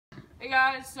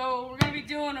guys, so we're gonna be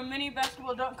doing a mini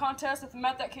basketball dunk contest with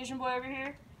Matt, that Cajun boy over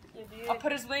here. Yeah, dude. I'll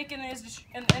put his link in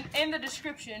the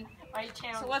description. My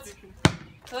channel. So let's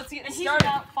get and started. He's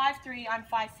about 5'3", I'm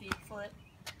 5 feet foot.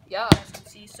 Yeah. As you can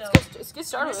see, so Let's get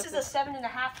started. This is a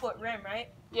 7.5 foot rim, right?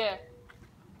 Yeah.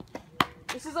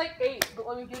 This is like 8, but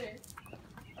let me get it.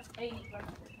 That's 8.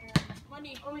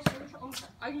 Money.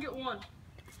 I can get one.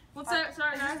 What's that?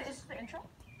 Sorry, is guys. this the intro?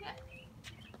 Yeah.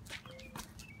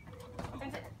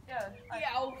 Is it? Yeah.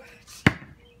 Yeah. Oh.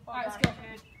 Alright, let's go.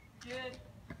 Good.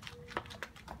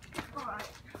 Alright.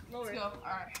 Let's go.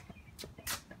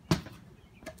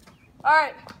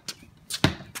 Alright.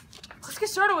 Let's get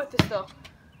started with this though.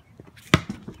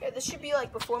 Yeah, this should be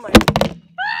like before my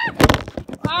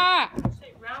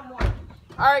round 1.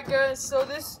 Alright guys, so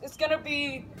it's gonna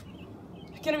be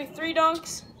 3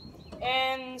 dunks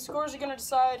and scores are gonna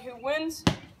decide who wins.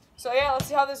 So yeah, let's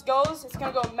see how this goes. It's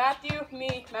gonna go Matthew,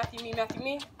 me, Matthew, me, Matthew,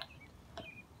 me.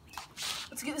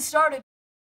 Let's get this started.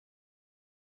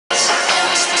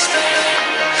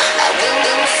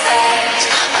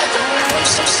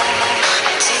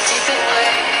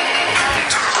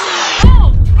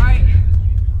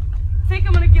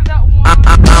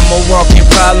 I'm a walking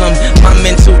problem, my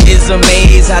mental is a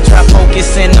maze. I try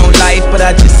focusing on life, but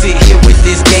I just sit here with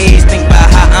this gaze. Think about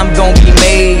how I'm gonna be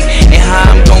made, and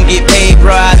how I'm gonna get paid.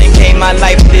 Bro, I done gave my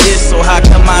life to this, so how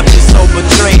come I feel so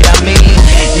betrayed? I mean,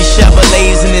 these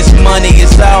Chevrolets and this money,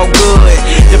 it's all good.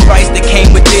 The price that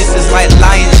came with this is like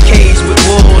lion's cage with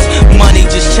wolves. Money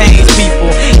just changed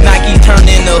people, Nike turned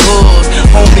into hooves,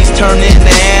 homies turned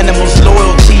into animals.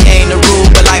 Loyalty ain't the rule,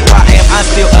 but like, why am I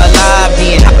still alive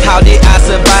then? How did I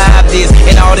survive this?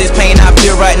 And all this pain I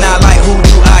feel right now, like who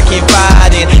do I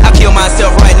confide in? I kill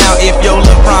myself right now if your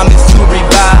love promise to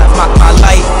revive my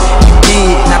life. You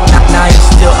did, now you're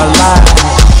still alive.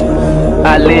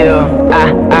 I live,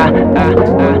 I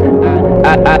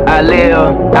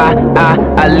live,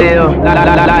 I live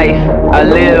life. I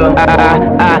live,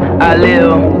 I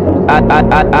live,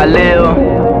 I live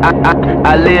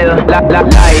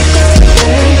life.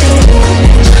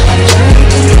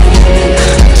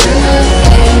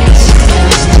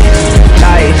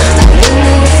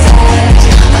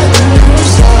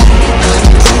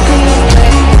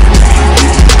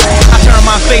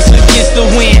 The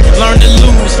win, learn to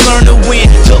lose, learn to win.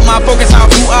 Took my focus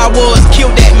off who I was,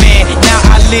 killed that man. Now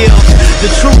I live the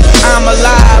truth, I'm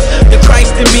alive. The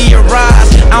Christ in me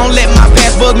arise. I don't let my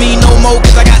past bug me no more,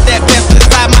 cause I got that best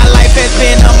inside. My life has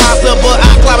been a monster, but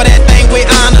I clobber that thing with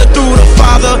honor through the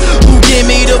Father who give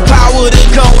me the power to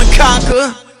go and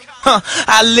conquer.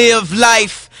 I live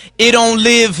life, it don't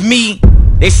live me.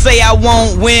 They say I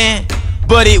won't win,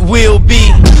 but it will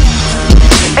be.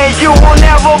 And you will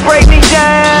never break me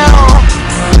down.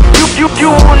 You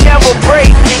will never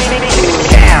break me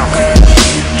down.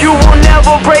 You will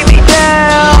never break me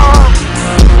down.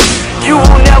 You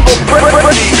will never break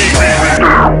me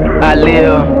down. I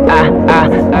live, I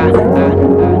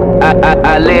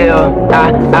live,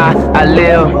 I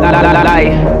live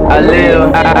life. I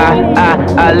live,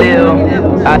 I live,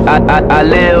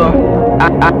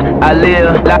 I live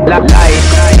life.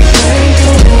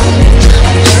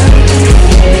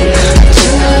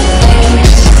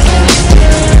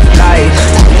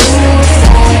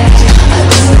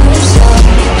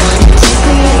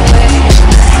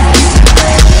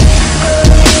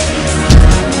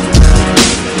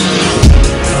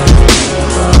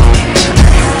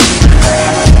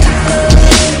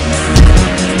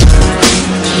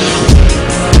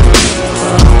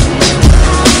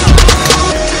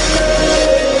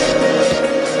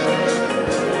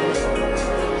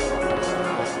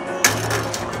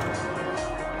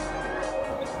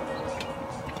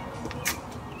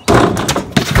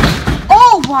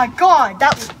 Oh my god,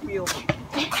 that was real.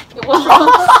 It was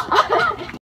real.